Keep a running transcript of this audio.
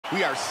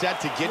We are set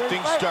to get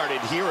things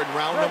started here in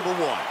round number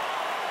 1.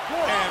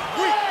 And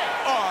we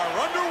are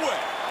underway.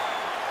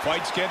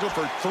 Fight scheduled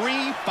for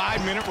 3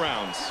 5-minute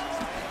rounds.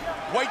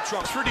 White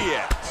trunks for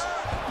Diaz.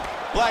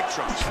 Black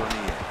trunks for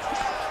Diaz.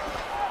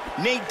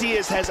 Nate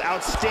Diaz has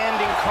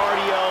outstanding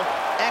cardio,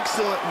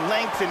 excellent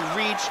length and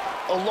reach,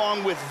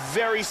 along with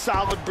very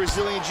solid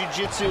Brazilian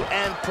Jiu-Jitsu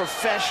and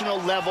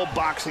professional-level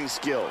boxing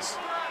skills.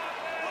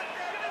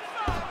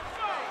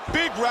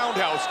 Big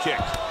roundhouse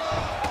kick.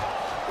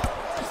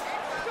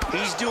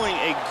 He's doing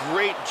a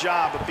great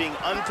job of being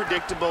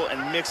unpredictable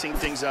and mixing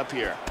things up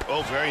here.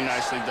 Oh, very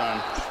nicely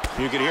done.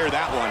 You can hear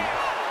that one.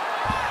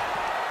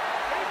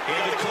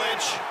 In the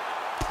clinch.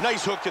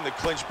 Nice hook in the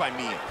clinch by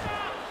Mian.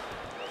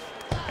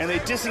 And they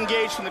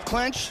disengage from the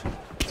clinch.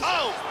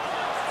 Oh!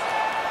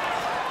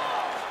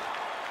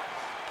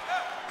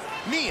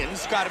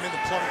 Mian's got him in the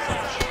plum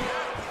clinch.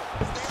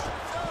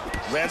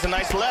 Lands a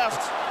nice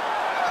left.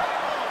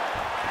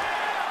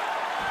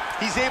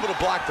 He's able to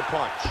block the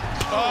punch.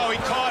 Oh, he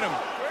caught him.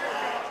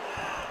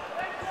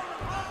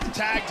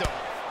 Tagged him.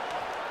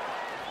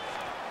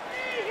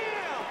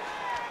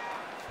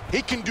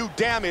 He can do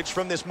damage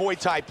from this Muay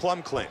Thai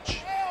plum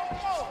clinch.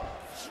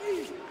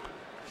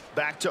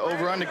 Back to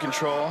over under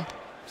control.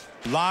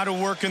 A lot of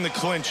work in the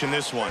clinch in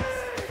this one.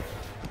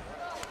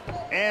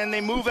 And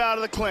they move out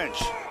of the clinch.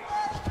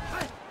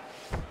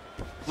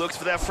 Looks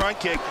for that front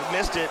kick,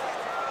 missed it.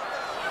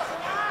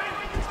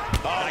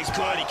 Oh, nice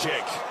body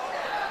kick.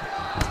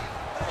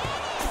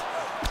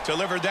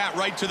 Delivered that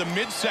right to the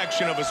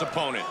midsection of his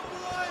opponent.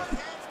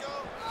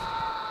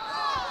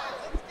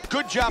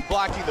 Good job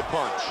blocking the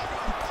punch.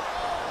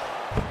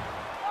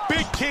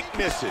 Big kick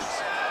misses.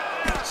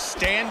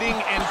 Standing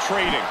and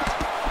trading.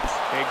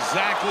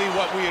 Exactly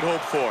what we had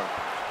hoped for.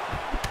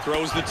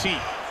 Throws the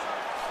teeth.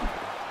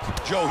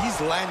 Joe,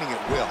 he's landing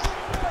at will.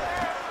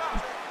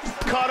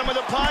 Caught him with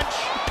a punch.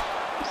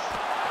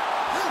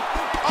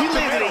 He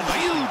landed a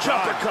huge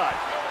uppercut.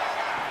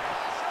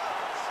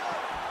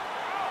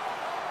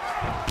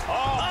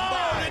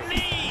 Oh, the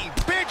knee.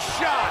 Big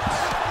shots.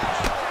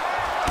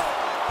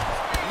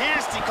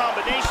 Nasty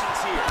combinations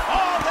here.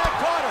 Oh, that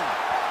caught him.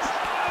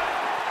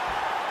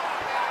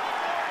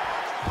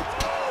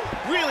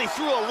 Really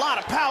threw a lot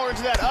of power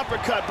into that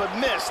uppercut, but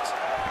missed.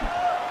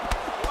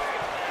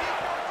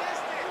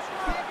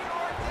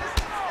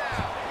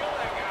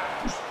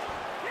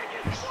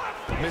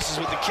 Misses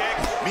with the kick.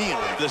 Mian,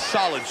 the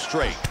solid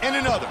straight. And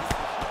another.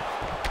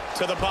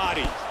 To the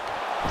body.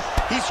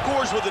 He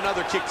scores with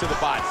another kick to the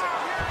body.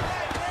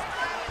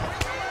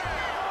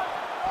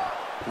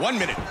 1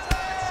 minute.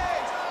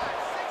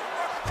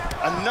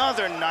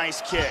 Another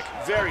nice kick.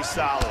 Very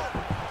solid.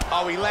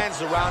 Oh, he lands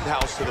the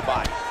roundhouse to the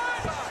body.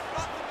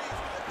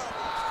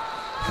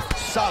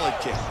 Solid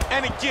kick.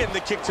 And again,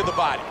 the kick to the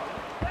body.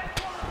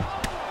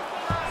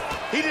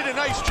 He did a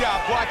nice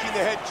job blocking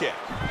the head kick.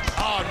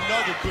 Oh,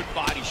 another good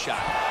body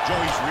shot.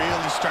 Joey's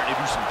really starting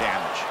to do some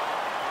damage.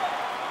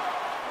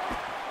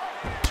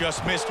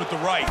 Just missed with the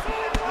right.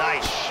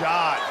 Nice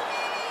shot.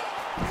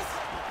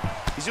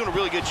 He's doing a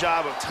really good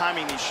job of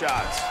timing these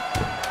shots.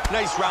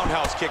 Nice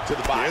roundhouse kick to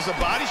the body. There's a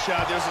body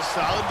shot. There's a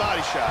solid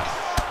body shot.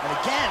 And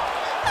again,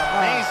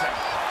 amazing.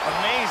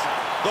 Amazing.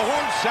 The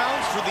horn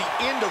sounds for the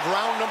end of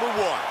round number 1.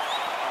 All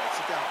right,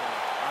 sit down,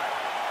 buddy. All right.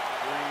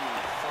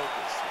 Breathe.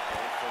 Focus,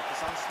 okay? Focus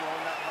on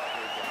slowing that heart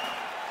rate down.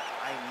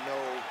 I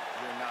know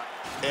you're not.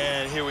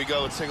 And here we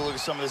go. Let's take a look at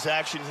some of this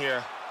action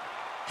here.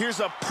 Here's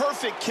a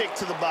perfect kick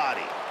to the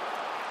body.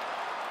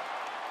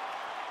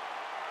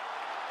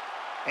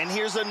 And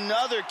here's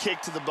another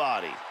kick to the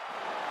body.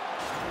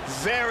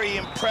 Very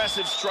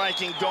impressive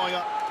striking going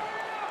on.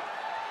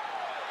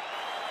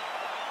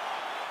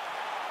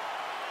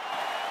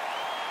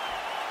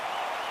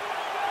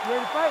 Ready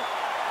to fight?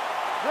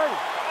 Ready.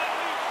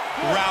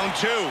 Round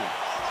 2.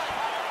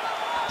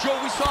 Joe,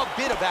 we saw a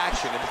bit of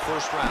action in the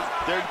first round.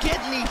 They're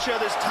getting each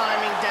other's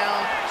timing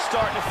down,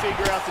 starting to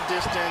figure out the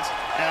distance,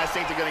 and I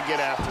think they're going to get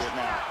after it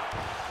now.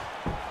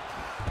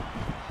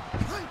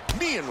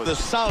 Mian with a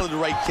solid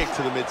right kick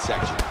to the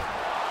midsection.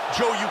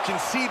 Joe, you can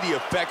see the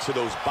effects of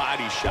those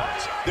body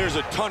shots. There's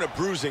a ton of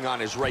bruising on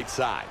his right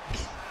side.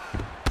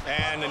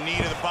 And the knee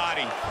to the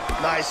body.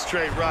 Nice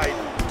straight right.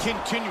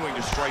 Continuing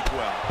to strike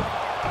well.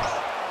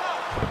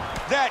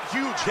 That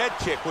huge head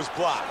kick was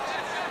blocked.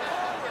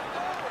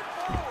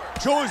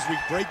 Joe, as we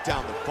break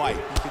down the fight,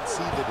 you can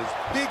see that his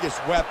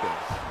biggest weapon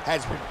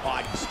has been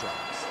body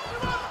strikes.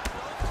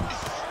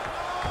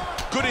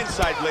 Good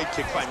inside leg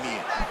kick by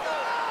Mian.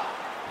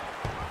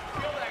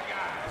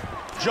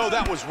 Joe,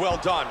 that was well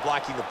done,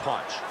 blocking the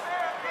punch.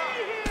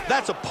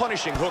 That's a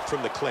punishing hook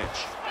from the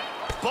clinch.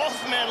 Both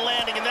men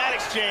landing in that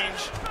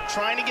exchange,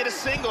 trying to get a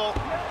single.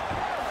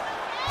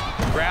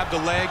 Grab the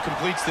leg,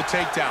 completes the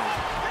takedown.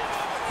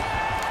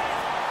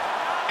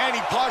 And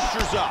he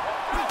postures up.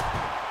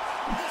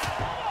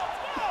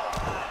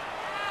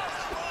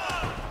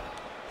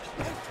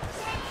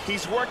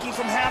 He's working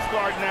from half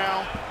guard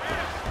now.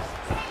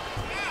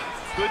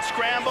 Good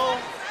scramble.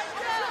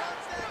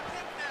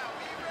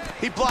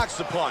 He blocks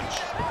the punch.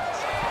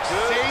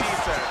 Good Safe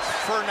defense.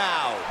 for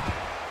now.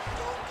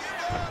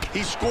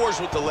 He scores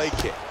with the leg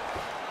kick.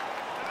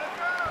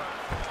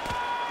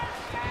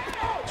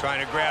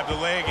 Trying to grab the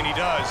leg, and he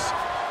does.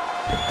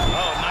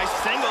 Oh, nice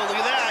single. Look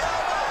at that.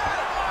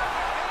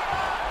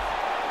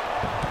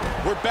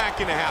 We're back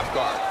into half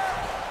guard.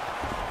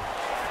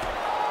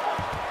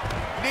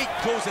 Nate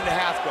goes into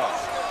half guard.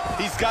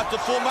 He's got the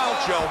full mount,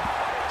 Joe.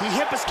 He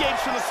hip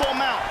escapes from the full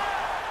mount.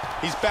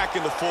 He's back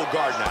in the full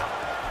guard now.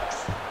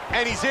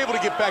 And he's able to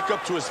get back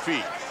up to his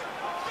feet.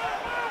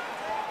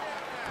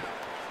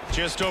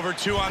 Just over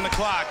 2 on the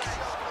clock.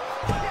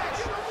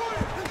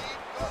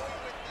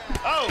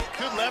 Oh,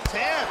 good left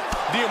hand.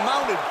 The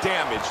amount of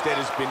damage that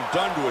has been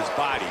done to his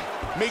body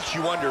makes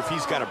you wonder if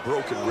he's got a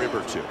broken rib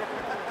or two.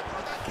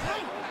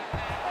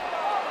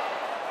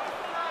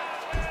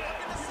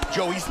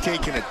 Joe, he's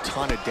taken a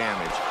ton of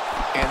damage,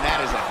 and that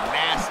is a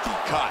nasty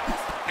cut.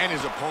 And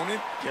his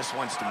opponent just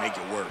wants to make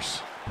it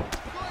worse.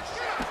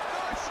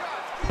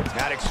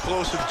 That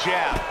explosive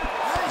jab.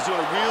 He's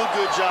doing a real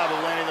good job of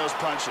landing those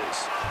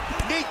punches.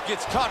 Nate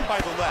gets caught by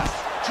the left.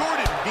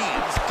 Jordan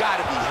Means got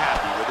to be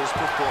happy with his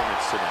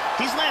performance tonight.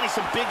 He's landing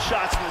some big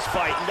shots in this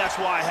fight, and that's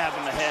why I have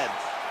him ahead.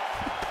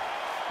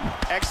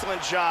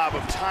 Excellent job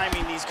of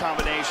timing these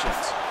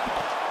combinations.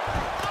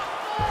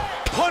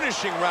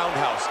 Punishing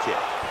roundhouse kick.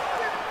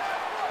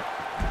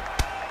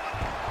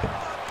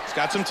 He's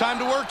got some time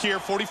to work here,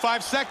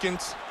 45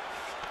 seconds.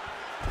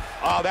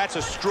 Oh, that's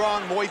a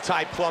strong Muay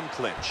Thai plum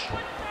clinch.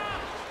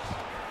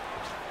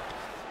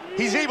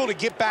 He's able to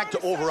get back to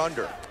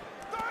over-under.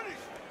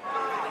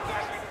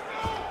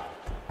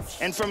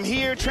 And from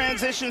here,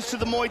 transitions to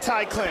the Muay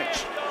Thai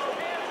clinch.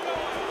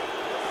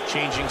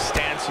 Changing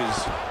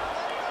stances.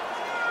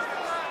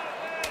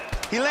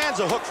 He lands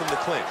a hook from the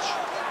clinch.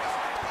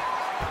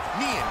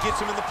 Meehan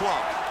gets him in the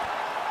plum.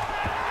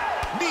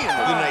 Meehan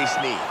with a nice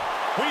knee.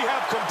 We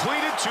have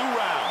completed 2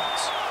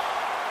 rounds.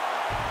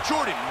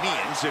 Jordan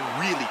Meehan's in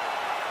really...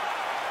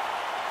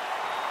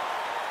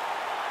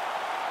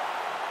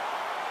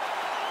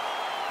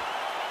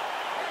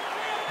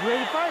 You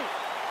ready to fight?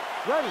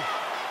 Ready.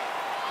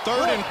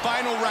 3rd and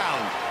final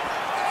round.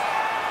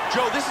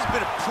 Joe, this has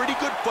been a pretty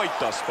good fight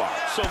thus far.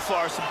 So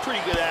far, some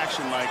pretty good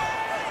action, Mike.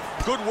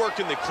 Good work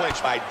in the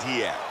clinch by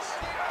Diaz.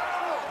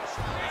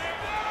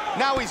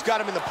 Now he's got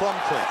him in the plum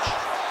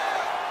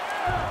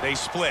clinch. They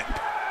split.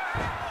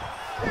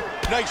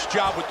 Nice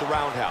job with the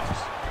roundhouse.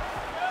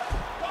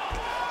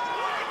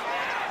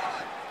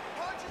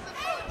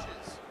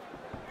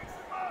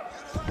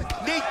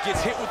 Nate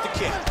gets hit with the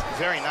kick.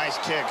 Very nice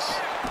kicks.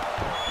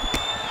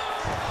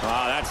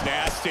 Oh, that's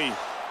nasty.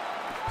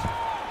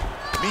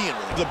 Meehan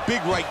with the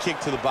big right kick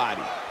to the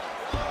body.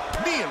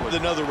 Meehan with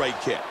another right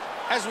kick.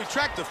 As we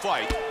track the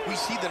fight, we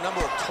see the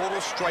number of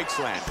total strikes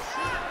landed.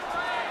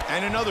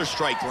 And another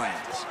strike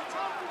lands.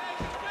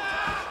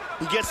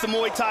 He gets the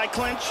Muay Thai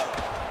clinch.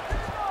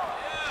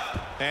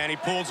 And he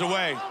pulls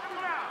away.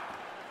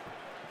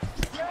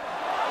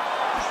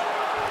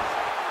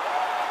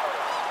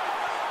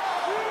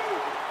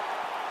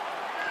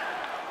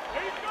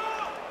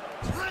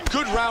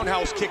 Good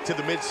roundhouse kick to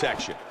the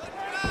midsection.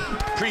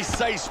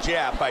 Precise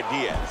jab by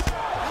Diaz.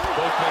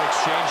 Both men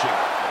exchanging.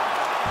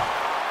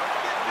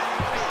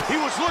 He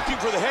was looking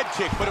for the head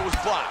kick, but it was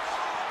blocked.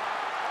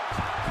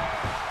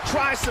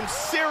 Tries some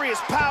serious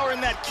power in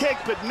that kick,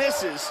 but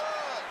misses.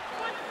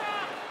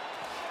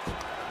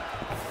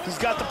 He's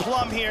got the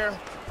plum here.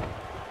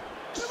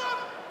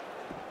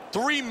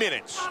 3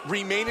 minutes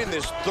remain in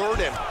this 3rd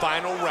and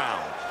final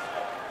round.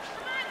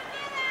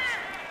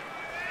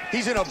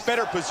 He's in a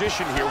better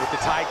position here with the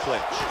Thai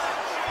clinch.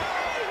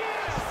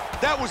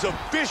 That was a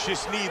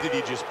vicious knee that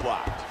he just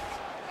blocked.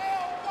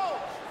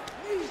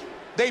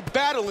 They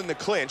battle in the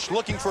clinch,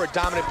 looking for a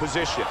dominant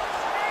position.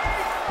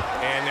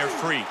 And they're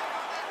free.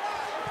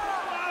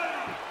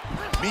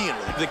 Meehan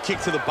with the kick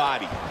to the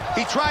body.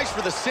 He tries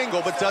for the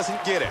single, but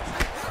doesn't get it.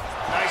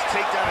 Nice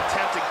takedown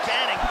attempt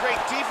again, and great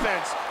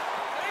defense.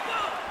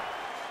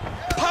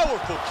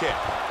 Powerful kick.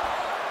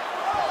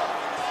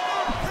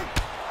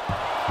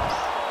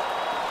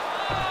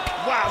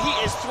 Wow, he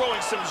is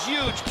throwing some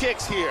huge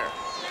kicks here.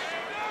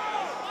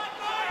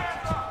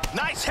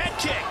 Nice head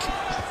kick.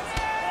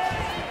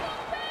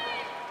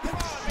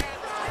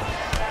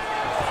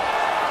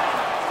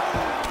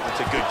 That's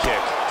a good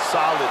kick.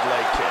 Solid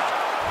leg kick.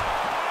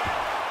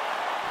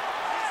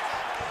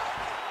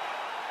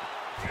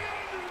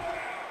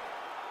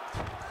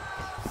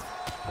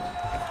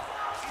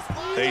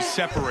 They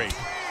separate.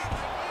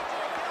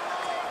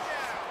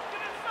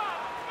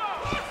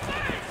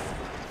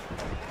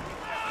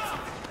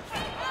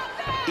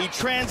 He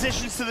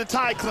transitions to the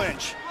Thai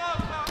clinch.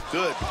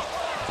 Good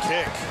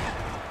kick.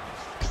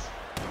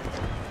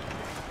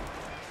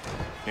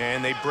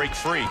 And they break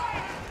free.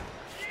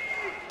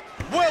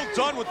 Well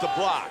done with the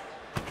block.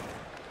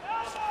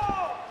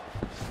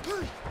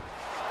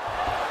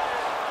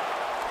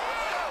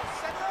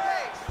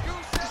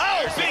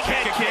 Oh, big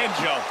head kick. Again,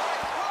 Joe.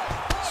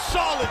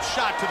 Solid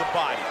shot to the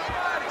body.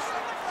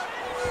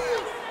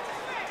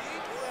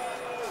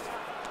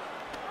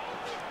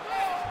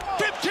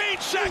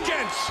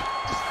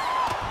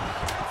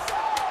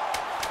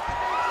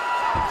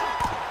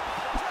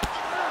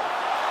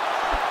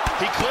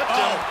 He clipped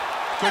him.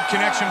 Good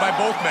connection by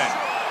both men.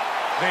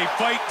 They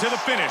fight to the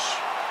finish.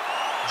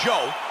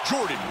 Joe,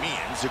 Jordan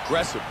Meehan's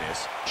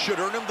aggressiveness should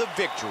earn him the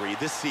victory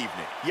this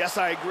evening. Yes,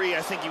 I agree.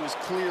 I think he was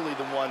clearly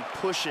the one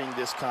pushing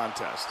this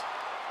contest.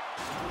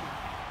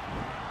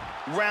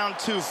 Round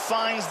 2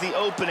 finds the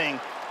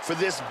opening for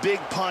this big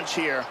punch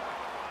here.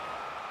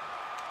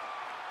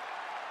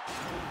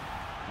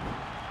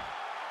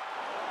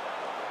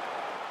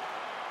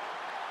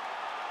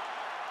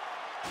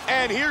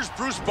 And here's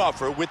Bruce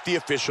Buffer with the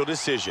official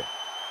decision.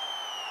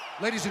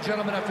 Ladies and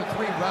gentlemen, after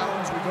 3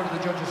 rounds, we go to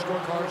the judges'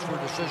 scorecards for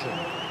a decision.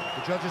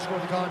 The judges score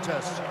the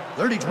contest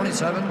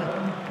 30-27,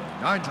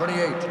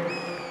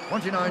 9-28,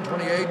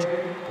 29-28.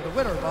 For the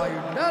winner by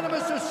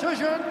unanimous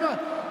decision,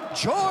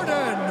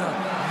 Jordan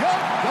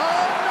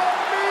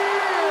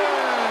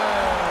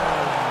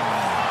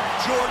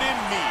Jordan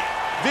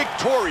Meehan,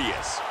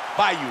 victorious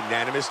by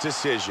unanimous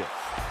decision.